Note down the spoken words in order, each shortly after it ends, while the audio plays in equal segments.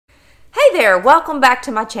Hey there, welcome back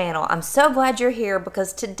to my channel. I'm so glad you're here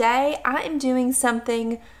because today I am doing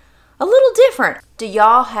something a little different. Do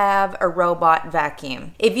y'all have a robot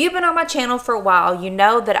vacuum? If you've been on my channel for a while, you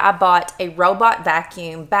know that I bought a robot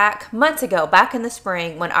vacuum back months ago, back in the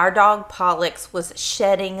spring when our dog POLLUX was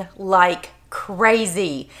shedding like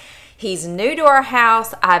crazy. He's new to our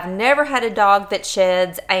house. I've never had a dog that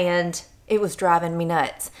sheds and it was driving me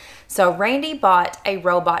nuts. So Randy bought a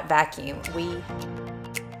robot vacuum.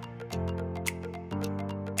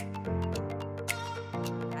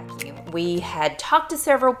 We had talked to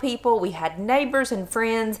several people, we had neighbors and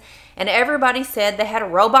friends, and everybody said they had a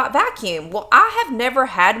robot vacuum. Well, I have never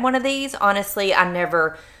had one of these. Honestly, I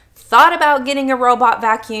never thought about getting a robot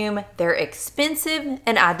vacuum. They're expensive,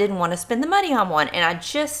 and I didn't want to spend the money on one, and I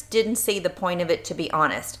just didn't see the point of it, to be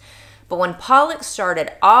honest. But when POLLUX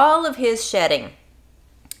started all of his shedding,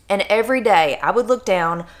 and every day I would look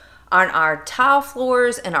down on our tile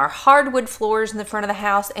floors and our hardwood floors in the front of the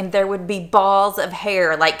house, and there would be balls of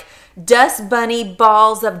hair, like dust bunny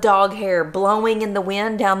balls of dog hair blowing in the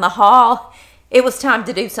wind down the hall. It was time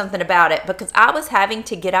to do something about it because I was having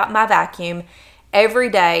to get out my vacuum every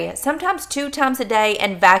day, sometimes 2 times a day,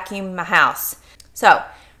 and vacuum my house. So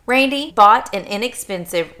Randy bought an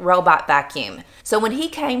inexpensive robot vacuum. So when he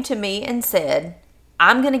came to me and said,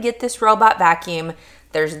 I'm gonna get this robot vacuum,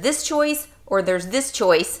 there's this choice or there's this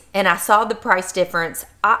choice, and I saw the price difference,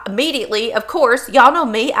 I immediately, of course, y'all know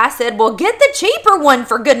me, I said, well, get the cheaper one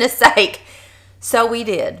for goodness sake. So we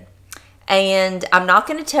did. And I'm not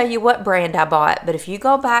gonna tell you what brand I bought, but if you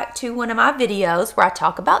go back to one of my videos where I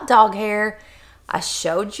talk about dog hair, I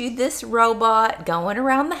showed you this robot going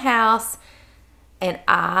around the house, and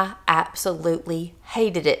I absolutely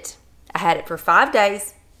hated it. I had it for 5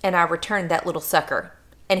 days, and I returned that little sucker.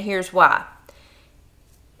 And here's why.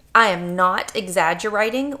 I am not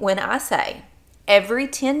exaggerating when I say every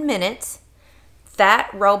 10 minutes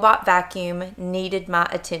that robot vacuum needed my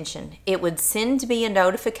attention. It would send me a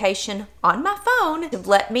notification on my phone to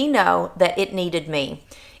let me know that it needed me.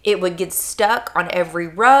 It would get stuck on every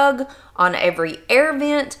rug, on every air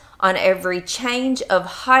vent, on every change of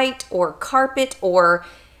height or carpet, or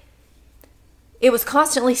it was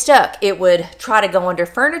constantly stuck. It would try to go under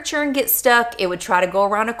furniture and get stuck. It would try to go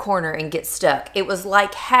around a corner and get stuck. It was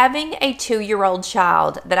like having a 2-year-old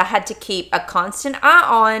child that I had to keep a constant eye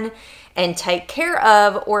on and take care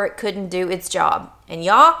of, or it couldn't do its job. And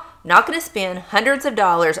y'all, I'm not gonna spend hundreds of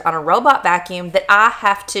dollars on a robot vacuum that I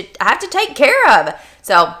have to take care of.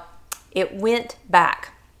 So it went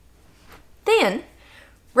back. Then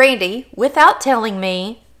Randy, without telling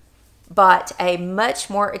me, bought a much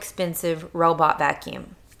more expensive robot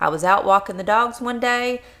vacuum. I was out walking the dogs one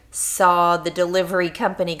day, saw the delivery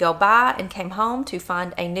company go by, and came home to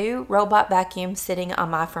find a new robot vacuum sitting on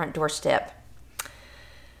my front doorstep.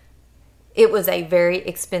 It was a very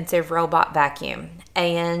expensive robot vacuum,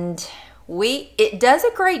 and it does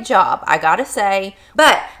a great job, I gotta say.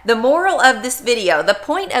 But the moral of this video, the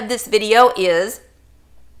point of this video is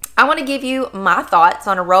I want to give you my thoughts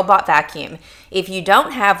on a robot vacuum. If you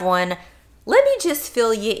don't have one, let me just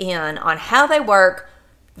fill you in on how they work,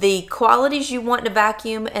 the qualities you want in a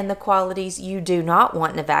vacuum and the qualities you do not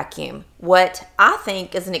want in a vacuum, what I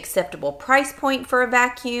think is an acceptable price point for a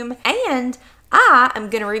vacuum, and I am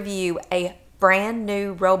going to review a brand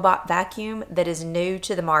new robot vacuum that is new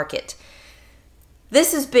to the market.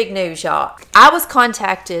 This is big news, y'all. I was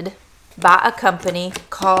contacted by a company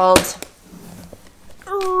called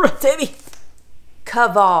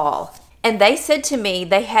KYVOL, and they said to me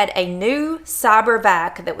they had a new cyber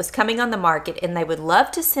vac that was coming on the market, and they would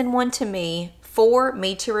love to send one to me for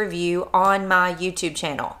me to review on my YouTube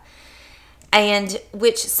channel. And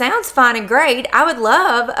which sounds fine and great. I would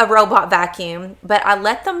love a robot vacuum, but I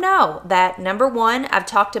let them know that, number one, I've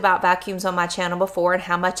talked about vacuums on my channel before and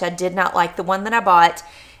how much I did not like the one that I bought,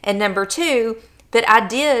 and number two, that I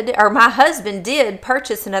did, or my husband did,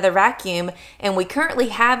 purchase another vacuum, and we currently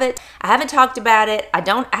have it. I haven't talked about it. I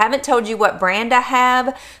haven't told you what brand I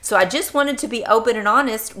have, so I just wanted to be open and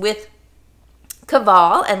honest with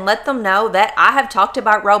KYVOL and let them know that I have talked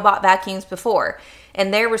about robot vacuums before.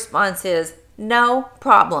 And their response is, no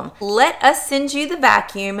problem. Let us send you the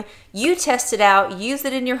vacuum. You test it out, use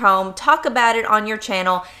it in your home, talk about it on your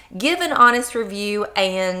channel, give an honest review,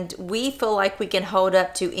 and we feel like we can hold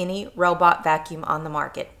up to any robot vacuum on the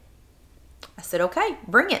market. I said, okay,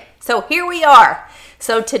 bring it. So here we are.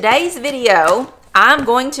 So today's video, I'm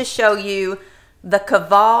going to show you the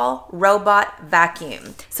KYVOL robot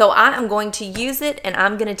vacuum. So I am going to use it and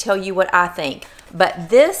I'm going to tell you what I think. But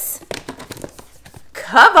this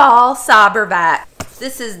KYVOL cyber vac,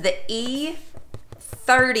 this is the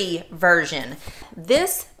E30 version.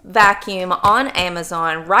 This vacuum on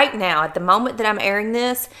Amazon right now, at the moment that I'm airing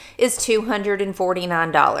this, is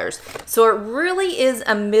 $249. So it really is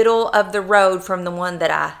a middle of the road from the one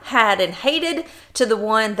that I had and hated to the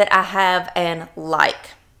one that I have and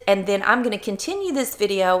like. And then I'm going to continue this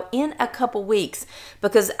video in a couple weeks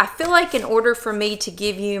because I feel like in order for me to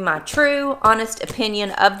give you my true, honest opinion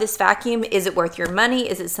of this vacuum, is it worth your money?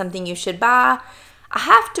 Is it something you should buy? I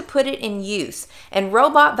have to put it in use. And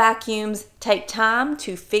robot vacuums take time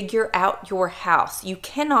to figure out your house. You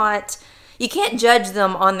can't judge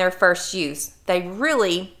them on their first use. They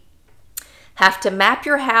really have to map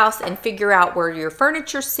your house and figure out where your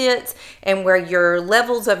furniture sits and where your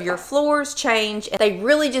levels of your floors change. They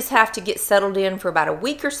really just have to get settled in for about a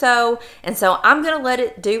week or so. And so I'm going to let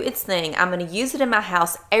it do its thing. I'm going to use it in my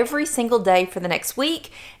house every single day for the next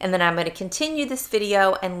week. And then I'm going to continue this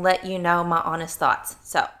video and let you know my honest thoughts.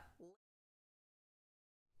 So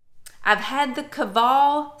I've had the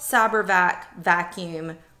KYVOL CyberVac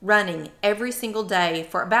vacuum running every single day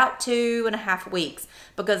for about 2.5 weeks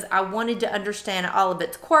because I wanted to understand all of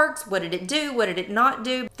its quirks. What did it do? What did it not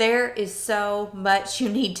do? There is so much you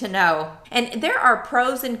need to know. And there are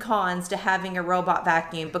pros and cons to having a robot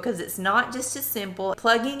vacuum because it's not just as simple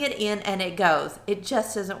plugging it in and it goes. It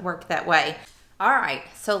just doesn't work that way. All right,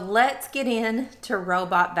 so let's get into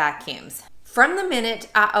robot vacuums. From the minute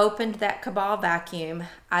I opened that KYVOL vacuum,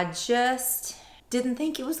 I just didn't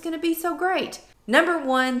think it was going to be so great. Number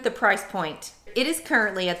one, the price point. It is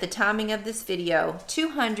currently, at the timing of this video,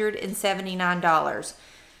 $279.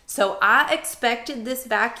 So I expected this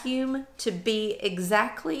vacuum to be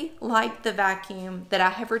exactly like the vacuum that I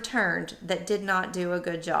have returned that did not do a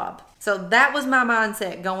good job. So that was my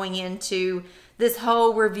mindset going into this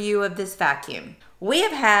whole review of this vacuum. We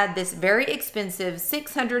have had this very expensive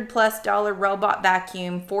 $600+ robot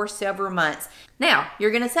vacuum for several months. Now,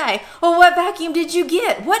 you're gonna say, well, what vacuum did you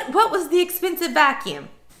get? What was the expensive vacuum?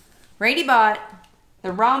 Randy bought the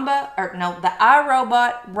iRobot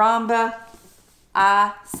Ramba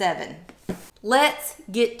i7. Let's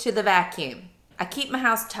get to the vacuum. I keep my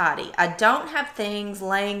house tidy. I don't have things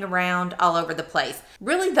laying around all over the place.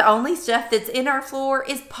 Really, the only stuff that's in our floor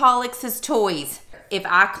is Pollux's toys. If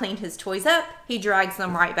I clean his toys up, he drags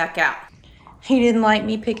them right back out. He didn't like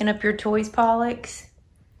me picking up your toys, Pollux.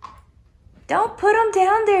 Don't put them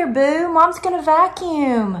down there, boo. Mom's gonna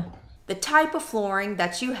vacuum. The type of flooring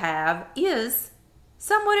that you have is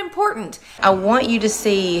somewhat important. I want you to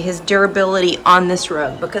see his durability on this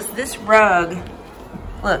rug because this rug,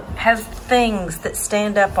 look, has things that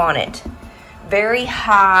stand up on it. Very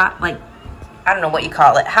high, like, I don't know what you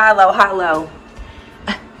call it. High, low, high, low.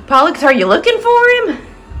 Pollux, are you looking for him?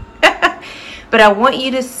 But I want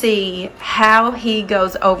you to see how he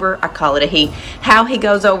goes over, I call it a he, how he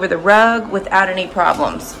goes over the rug without any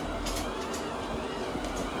problems.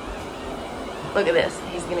 Look at this.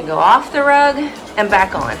 He's gonna go off the rug and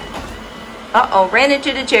back on. Uh-oh, ran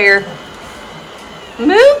into the chair.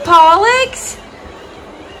 Move, Pollux.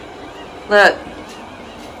 Look.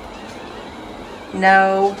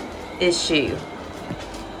 No issue.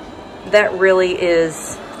 That really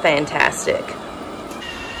is fantastic.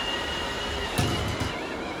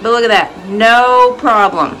 But look at that, no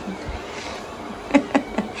problem.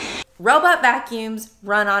 Robot vacuums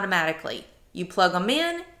run automatically. You plug them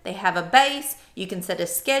in, they have a base, you can set a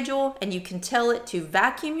schedule, and you can tell it to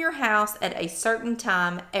vacuum your house at a certain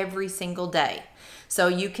time every single day. So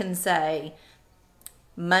you can say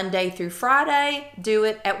Monday through Friday, do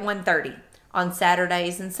it at 1:30. On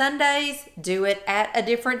Saturdays and Sundays, do it at a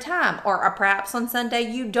different time. Or perhaps on Sunday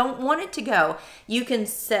you don't want it to go. You can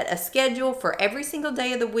set a schedule for every single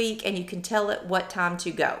day of the week and you can tell it what time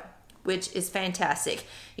to go, which is fantastic.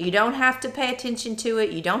 You don't have to pay attention to it.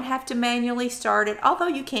 You don't have to manually start it, although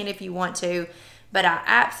you can if you want to. But I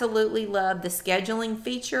absolutely love the scheduling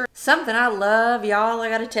feature. Something I love, y'all, I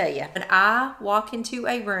gotta tell you. When I walk into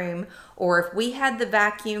a room, or if we had the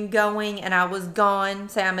vacuum going and I was gone,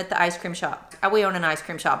 say I'm at the ice cream shop. We own an ice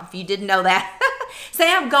cream shop, if you didn't know that.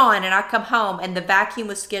 Say I'm gone and I come home and the vacuum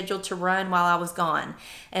was scheduled to run while I was gone.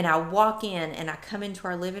 And I walk in and I come into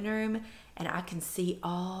our living room and I can see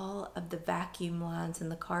all of the vacuum lines in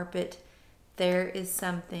the carpet. There is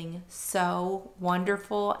something so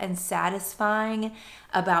wonderful and satisfying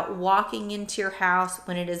about walking into your house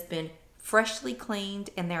when it has been freshly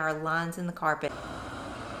cleaned and there are lines in the carpet.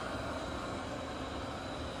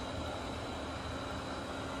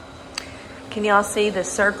 Can y'all see the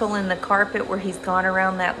circle in the carpet where he's gone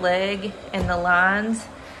around that leg and the lines?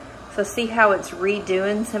 So see how it's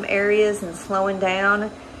redoing some areas and slowing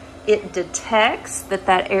down? It detects that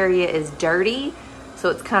that area is dirty, so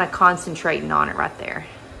it's kind of concentrating on it right there.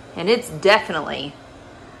 And it's definitely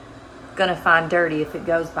gonna find dirty if it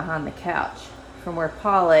goes behind the couch from where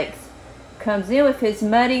POLLUX comes in with his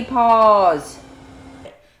muddy paws.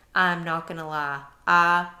 I'm not gonna lie,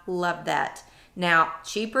 I love that. Now,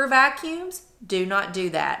 cheaper vacuums do not do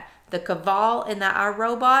that. The KYVOL and the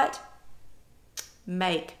iRobot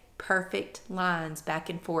make perfect lines back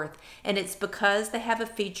and forth. And it's because they have a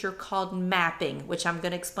feature called mapping, which I'm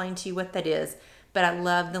going to explain to you what that is. But I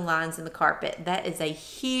love the lines in the carpet. That is a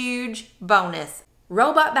huge bonus.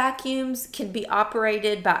 Robot vacuums can be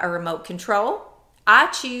operated by a remote control. I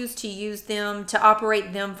choose to use them to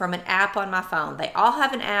operate them from an app on my phone. They all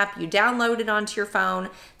have an app. You download it onto your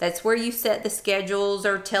phone. That's where you set the schedules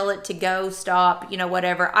or tell it to go, stop, you know,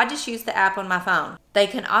 whatever. I just use the app on my phone. They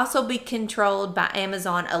can also be controlled by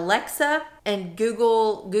Amazon Alexa and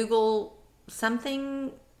Google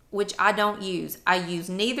something, which I don't use. I use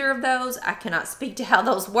neither of those. I cannot speak to how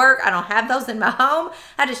those work. I don't have those in my home.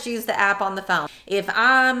 I just use the app on the phone. If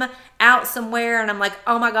I'm out somewhere and I'm like,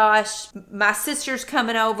 oh my gosh, my sister's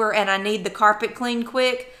coming over and I need the carpet cleaned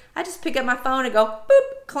quick, I just pick up my phone and go,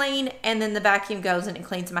 boop, clean, and then the vacuum goes and it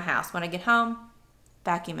cleans my house. When I get home,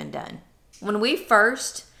 vacuum and done. When we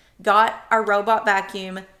first got our robot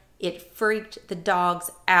vacuum, it freaked the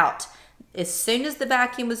dogs out. As soon as the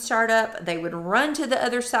vacuum would start up, they would run to the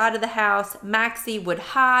other side of the house. Maxie would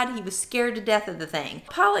hide. He was scared to death of the thing.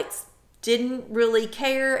 POLLUX didn't really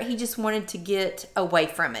care. He just wanted to get away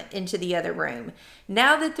from it into the other room.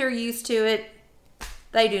 Now that they're used to it,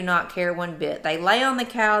 they do not care one bit. They lay on the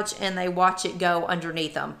couch and they watch it go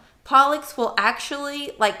underneath them. POLLUX will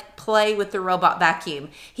actually play with the robot vacuum.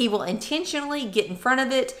 He will intentionally get in front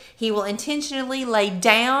of it. He will intentionally lay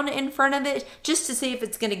down in front of it just to see if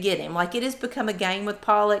it's going to get him. It has become a game with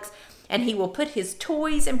POLLUX, and he will put his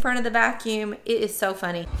toys in front of the vacuum. It is so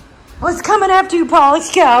funny. Well, it's coming after you,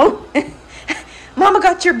 POLLUX. Go. Mama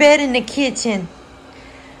got your bed in the kitchen.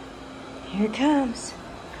 Here it comes.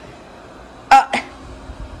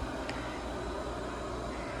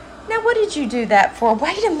 Now, what did you do that for?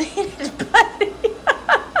 Wait a minute, buddy.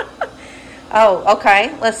 Oh,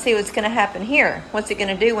 okay. Let's see what's going to happen here. What's it going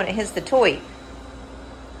to do when it hits the toy?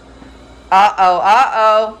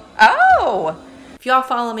 Oh. If y'all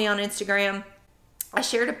follow me on Instagram, I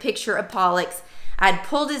shared a picture of POLLUX. I'd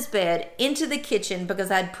pulled his bed into the kitchen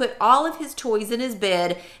because I'd put all of his toys in his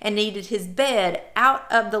bed and needed his bed out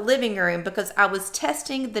of the living room because I was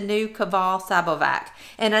testing the new KYVOL Cybovac.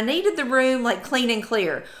 And I needed the room clean and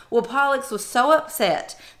clear. Well, POLLUX was so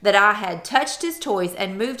upset that I had touched his toys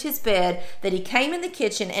and moved his bed that he came in the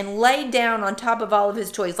kitchen and laid down on top of all of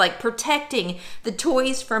his toys, protecting the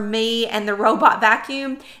toys from me and the robot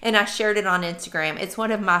vacuum. And I shared it on Instagram. It's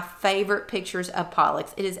one of my favorite pictures of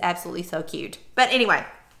POLLUX. It is absolutely so cute. But anyway,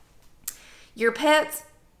 your pets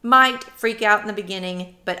might freak out in the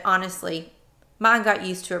beginning, but honestly, mine got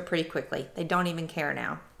used to it pretty quickly. They don't even care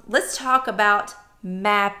now. Let's talk about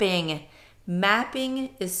mapping.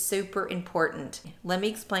 Mapping is super important. Let me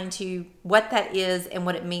explain to you what that is and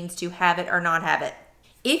what it means to have it or not have it.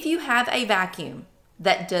 If you have a vacuum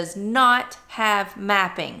that does not have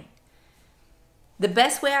mapping, the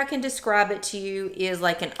best way I can describe it to you is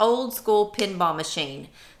like an old school pinball machine.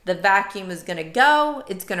 The vacuum is going to go,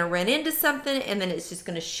 it's going to run into something, and then it's just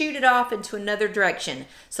going to shoot it off into another direction.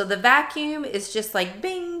 So the vacuum is just like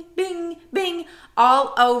bing, bing, bing,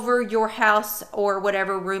 all over your house or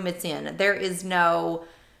whatever room it's in. There is no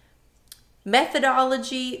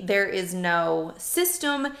methodology, there is no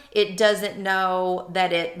system. It doesn't know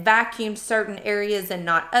that it vacuums certain areas and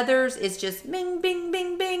not others. It's just bing, bing,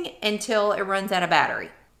 bing, bing until it runs out of battery.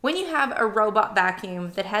 When you have a robot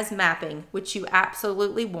vacuum that has mapping, which you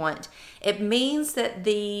absolutely want, it means that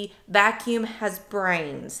the vacuum has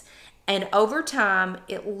brains. And over time,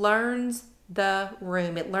 it learns the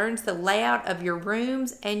room. It learns the layout of your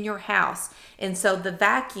rooms and your house. And so the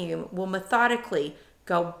vacuum will methodically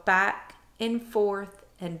go back and forth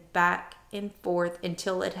and back and forth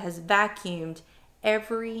until it has vacuumed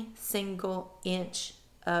every single inch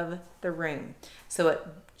of the room. So it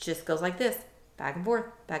just goes like this. Back and forth,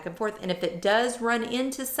 back and forth. And if it does run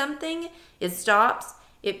into something, it stops,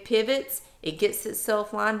 it pivots, it gets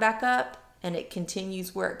itself lined back up, and it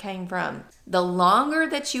continues where it came from. The longer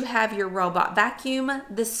that you have your robot vacuum,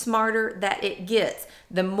 the smarter that it gets.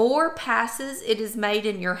 The more passes it is made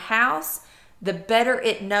in your house, the better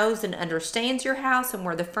it knows and understands your house and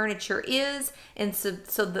where the furniture is. And so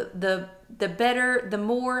the better, the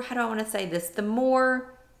more, how do I want to say this? The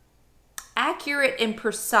more accurate and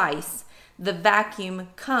precise the vacuum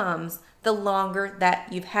comes, the longer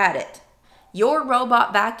that you've had it. Your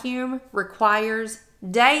robot vacuum requires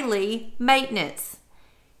daily maintenance.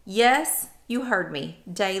 Yes, You heard me,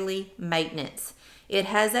 daily maintenance. It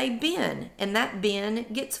has a bin, and that bin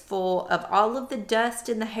gets full of all of the dust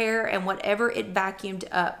in the hair and whatever it vacuumed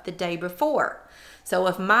up the day before. So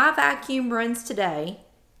if my vacuum runs today,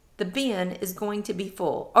 the bin is going to be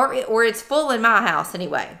full, or it's full in my house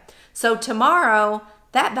anyway. So tomorrow,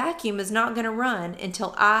 that vacuum is not going to run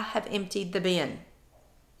until I have emptied the bin.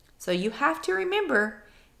 So you have to remember,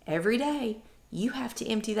 every day, you have to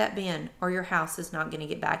empty that bin or your house is not going to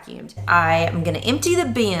get vacuumed. I am going to empty the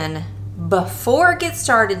bin before it gets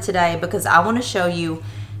started today because I want to show you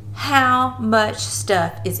how much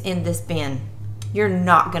stuff is in this bin. You're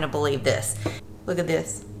not going to believe this. Look at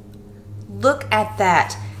this. Look at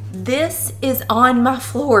that. This is on my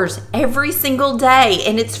floors every single day,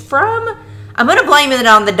 and it's from, I'm going to blame it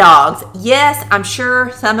on the dogs. Yes, I'm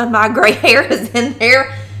sure some of my gray hair is in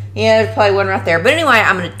there. Yeah, there's probably one right there. But anyway,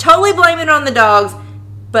 I'm going to totally blame it on the dogs.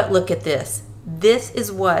 But look at this. This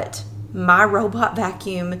is what my robot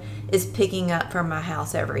vacuum is picking up from my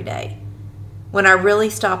house every day. When I really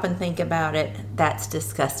stop and think about it, that's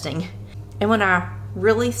disgusting. And when I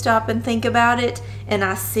really stop and think about it and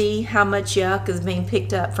I see how much yuck is being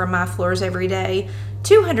picked up from my floors every day,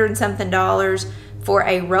 $200 and something for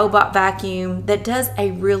a robot vacuum that does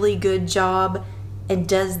a really good job and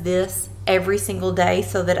does this every single day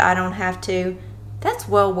so that I don't have to, that's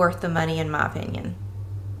well worth the money in my opinion.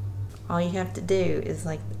 All you have to do is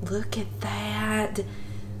like, look at that.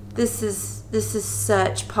 This is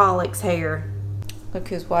such POLLUX hair. Look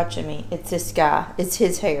who's watching me. It's this guy. It's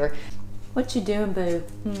his hair. What you doing, boo?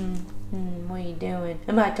 What are you doing?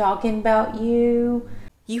 Am I talking about you?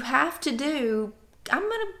 You have to do, I'm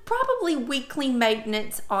going to probably weekly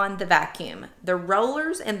maintenance on the vacuum. The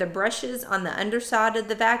rollers and the brushes on the underside of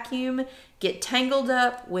the vacuum get tangled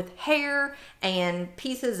up with hair and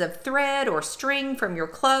pieces of thread or string from your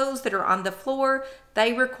clothes that are on the floor.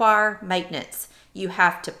 They require maintenance. You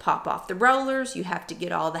have to pop off the rollers. You have to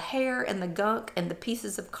get all the hair and the gunk and the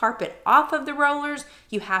pieces of carpet off of the rollers.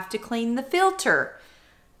 You have to clean the filter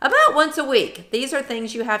about once a week. These are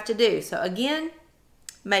things you have to do. So again,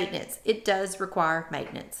 maintenance. It does require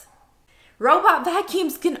maintenance. Robot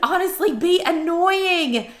vacuums can honestly be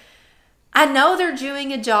annoying. I know they're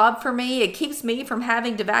doing a job for me. It keeps me from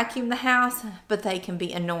having to vacuum the house, but they can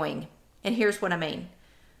be annoying. And here's what I mean.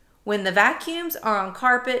 When the vacuums are on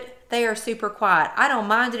carpet, they are super quiet. I don't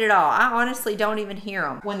mind it at all. I honestly don't even hear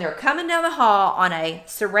them. When they're coming down the hall on a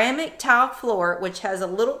ceramic tile floor, which has a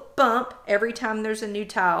little bump every time there's a new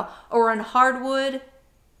tile, or on hardwood,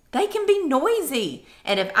 they can be noisy.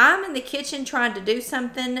 And if I'm in the kitchen trying to do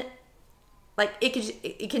something, like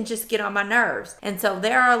it can just get on my nerves. And so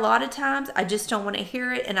there are a lot of times I just don't want to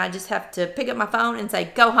hear it and I just have to pick up my phone and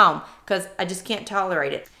say, go home, because I just can't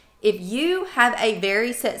tolerate it. If you have a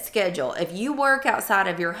very set schedule, if you work outside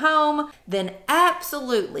of your home, then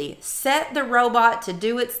absolutely set the robot to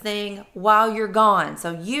do its thing while you're gone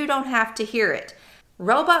so you don't have to hear it.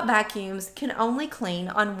 Robot vacuums can only clean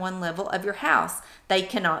on one level of your house. They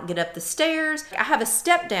cannot get up the stairs. I have a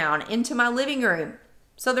step down into my living room.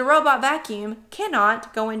 So the robot vacuum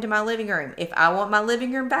cannot go into my living room. If I want my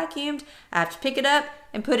living room vacuumed, I have to pick it up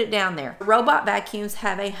and put it down there. Robot vacuums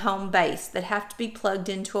have a home base that have to be plugged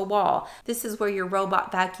into a wall. This is where your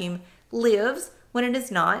robot vacuum lives when it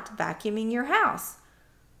is not vacuuming your house.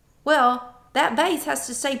 Well, that base has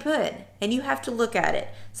to stay put and you have to look at it.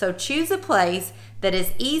 So choose a place that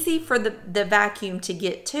is easy for the vacuum to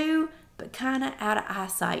get to, but kind of out of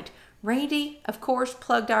eyesight. Randy, of course,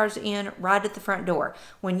 plugged ours in right at the front door.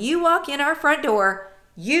 When you walk in our front door,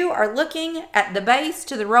 you are looking at the base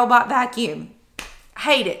to the robot vacuum. I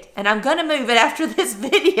hate it, and I'm gonna move it after this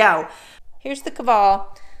video. Here's the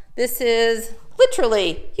KYVOL. This is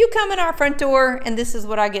literally, you come in our front door and this is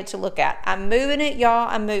what I get to look at. I'm moving it, y'all,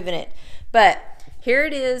 I'm moving it. But here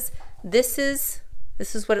it is. This is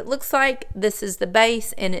what it looks like. This is the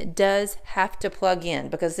base, and it does have to plug in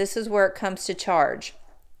because this is where it comes to charge.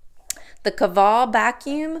 The KYVOL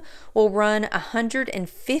vacuum will run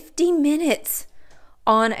 150 minutes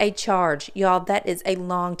on a charge. Y'all, that is a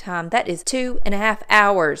long time. That is 2.5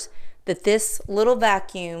 hours that this little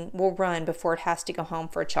vacuum will run before it has to go home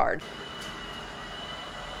for a charge.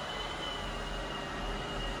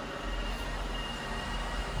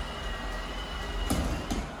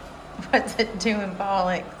 What's it doing,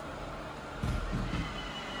 POLLUX?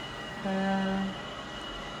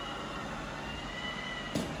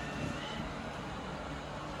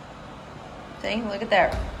 See, look at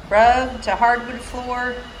that. Rug to hardwood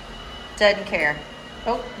floor, doesn't care.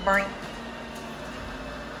 Oh, burnt.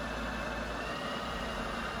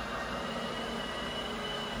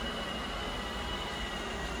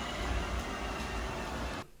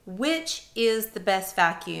 which is the best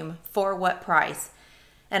vacuum for what price?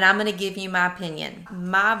 And I'm going to give you my opinion.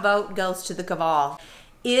 My vote goes to the KYVOL.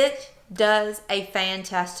 It does a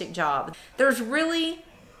fantastic job. There's really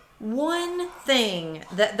one thing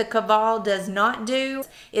that the KYVOL does not do.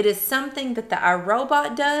 It is something that the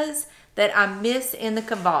iRobot does that I miss in the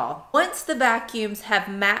KYVOL. Once the vacuums have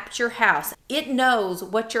mapped your house, it knows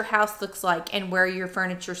what your house looks like and where your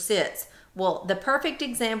furniture sits. Well, the perfect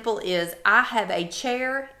example is I have a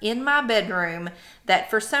chair in my bedroom that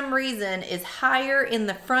for some reason is higher in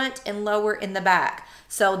the front and lower in the back.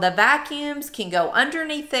 So the vacuums can go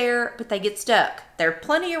underneath there, but they get stuck. There's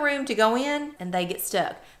plenty of room to go in and they get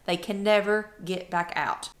stuck. They can never get back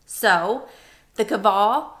out. So the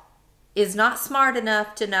KYVOL is not smart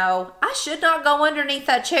enough to know I should not go underneath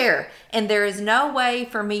that chair. And there is no way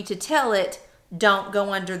for me to tell it, don't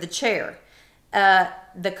go under the chair.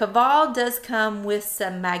 The KYVOL does come with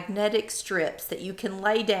some magnetic strips that you can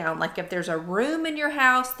lay down. Like if there's a room in your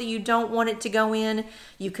house that you don't want it to go in,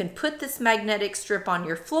 you can put this magnetic strip on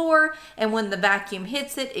your floor, and when the vacuum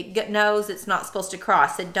hits it, it knows it's not supposed to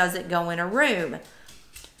cross. It doesn't go in a room,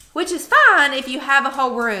 which is fine if you have a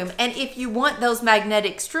whole room and if you want those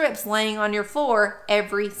magnetic strips laying on your floor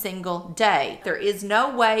every single day. There is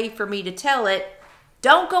no way for me to tell it,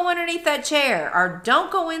 don't go underneath that chair or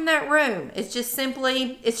don't go in that room. It's just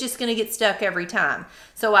simply, it's just going to get stuck every time.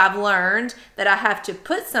 So I've learned that I have to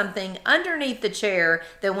put something underneath the chair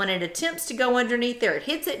that when it attempts to go underneath there, it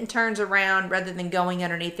hits it and turns around rather than going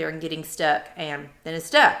underneath there and getting stuck, and then it's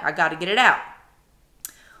stuck. I got to get it out.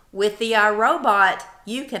 With the iRobot,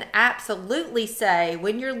 you can absolutely say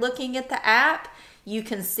when you're looking at the app, you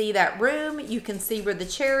can see that room, you can see where the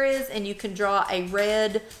chair is, and you can draw a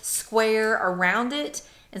red square around it.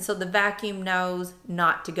 And so the vacuum knows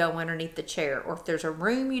not to go underneath the chair. Or if there's a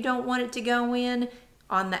room you don't want it to go in,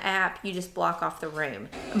 on the app, you just block off the room.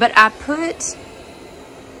 But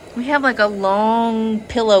we have like a long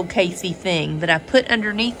pillowcasey thing that I put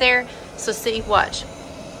underneath there. So see, watch.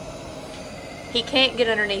 He can't get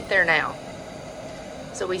underneath there now.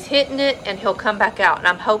 So he's hitting it and he'll come back out. And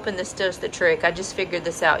I'm hoping this does the trick. I just figured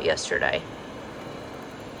this out yesterday.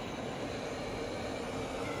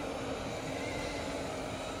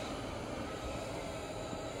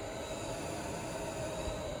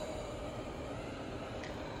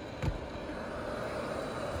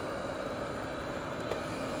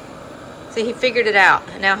 See, he figured it out.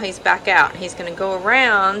 Now he's back out. He's going to go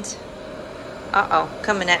around. Uh-oh,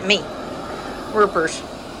 coming at me. Whoopers.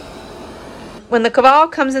 When the KYVOL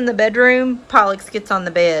comes in the bedroom, POLLUX gets on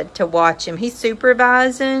the bed to watch him. He's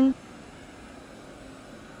supervising.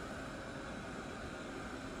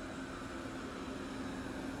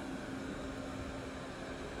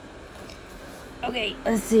 Okay,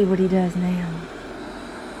 let's see what he does now.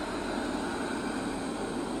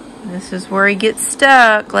 This is where he gets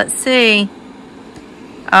stuck. Let's see.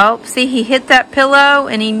 Oh, see, he hit that pillow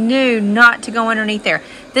and he knew not to go underneath there.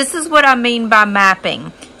 This is what I mean by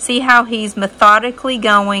mapping. See how he's methodically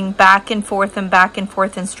going back and forth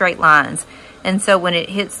in straight lines. And so when it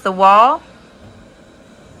hits the wall,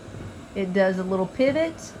 it does a little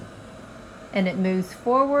pivot and it moves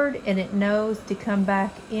forward and it knows to come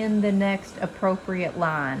back in the next appropriate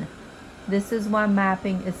line. This is why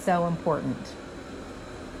mapping is so important.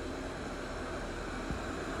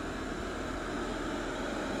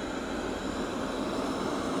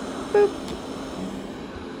 Boop.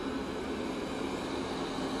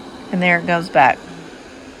 And there it goes back.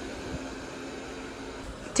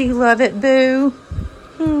 Do you love it, Boo?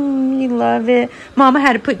 You love it. Mama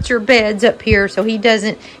had to put your beds up here so he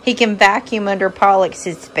can vacuum under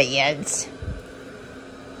Pollux's beds.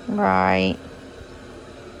 Right.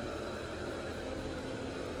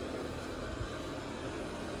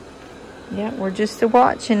 Yeah, we're just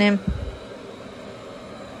watching him.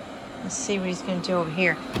 Let's see what he's going to do over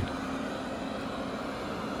here.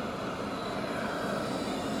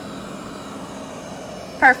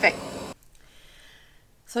 Perfect.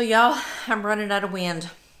 So y'all, I'm running out of wind.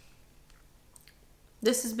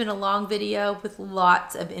 This has been a long video with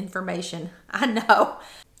lots of information. I know.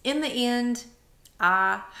 In the end,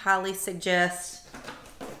 I highly suggest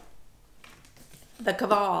the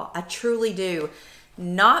KYVOL. I truly do.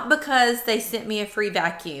 Not because they sent me a free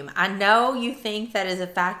vacuum. I know you think that is a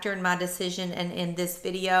factor in my decision and in this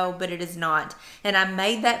video, but it is not. And I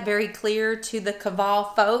made that very clear to the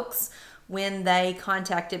KYVOL folks when they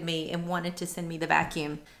contacted me and wanted to send me the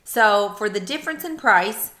vacuum. So for the difference in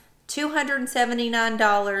price,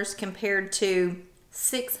 $279 compared to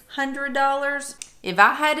 $600. If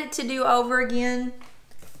I had it to do over again,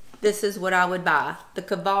 this is what I would buy. The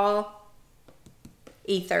KYVOL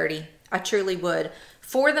E30. I truly would.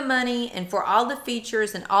 for the money and for all the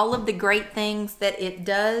features and all of the great things that it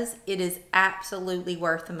does, it is absolutely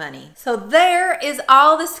worth the money. So there is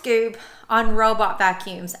all the scoop on robot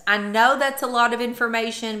vacuums. I know that's a lot of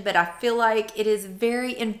information, but I feel like it is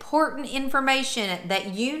very important information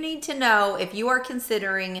that you need to know if you are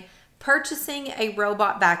considering purchasing a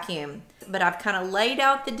robot vacuum. But I've kind of laid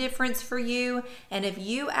out the difference for you, and if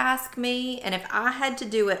you ask me, and if I had to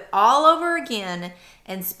do it all over again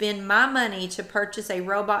and spend my money to purchase a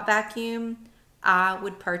robot vacuum, I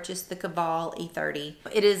would purchase the KYVOL E30.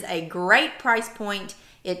 It is a great price point.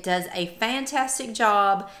 It does a fantastic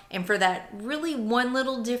job, and for that really one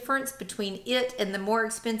little difference between it and the more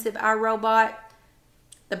expensive iRobot,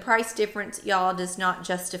 the price difference, y'all, does not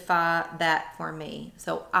justify that for me.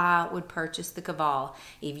 So I would purchase the KYVOL.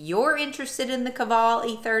 If you're interested in the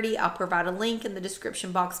KYVOL E30, I'll provide a link in the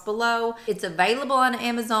description box below. It's available on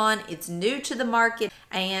Amazon. It's new to the market,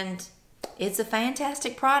 and it's a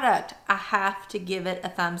fantastic product. I have to give it a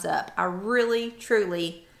thumbs up. I really,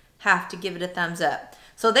 truly have to give it a thumbs up.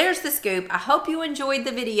 So there's the scoop. I hope you enjoyed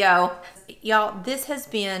the video. Y'all, this has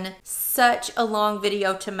been such a long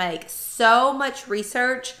video to make. So much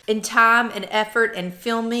research and time and effort and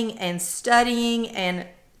filming and studying, and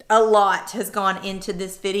a lot has gone into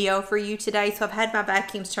this video for you today. So I've had my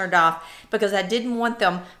vacuums turned off because I didn't want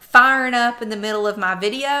them firing up in the middle of my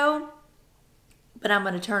video. But I'm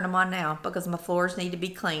going to turn them on now because my floors need to be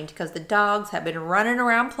cleaned because the dogs have been running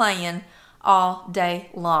around playing all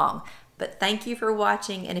day long. But thank you for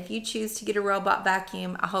watching, and if you choose to get a robot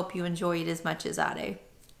vacuum, I hope you enjoy it as much as I do.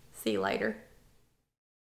 See you later.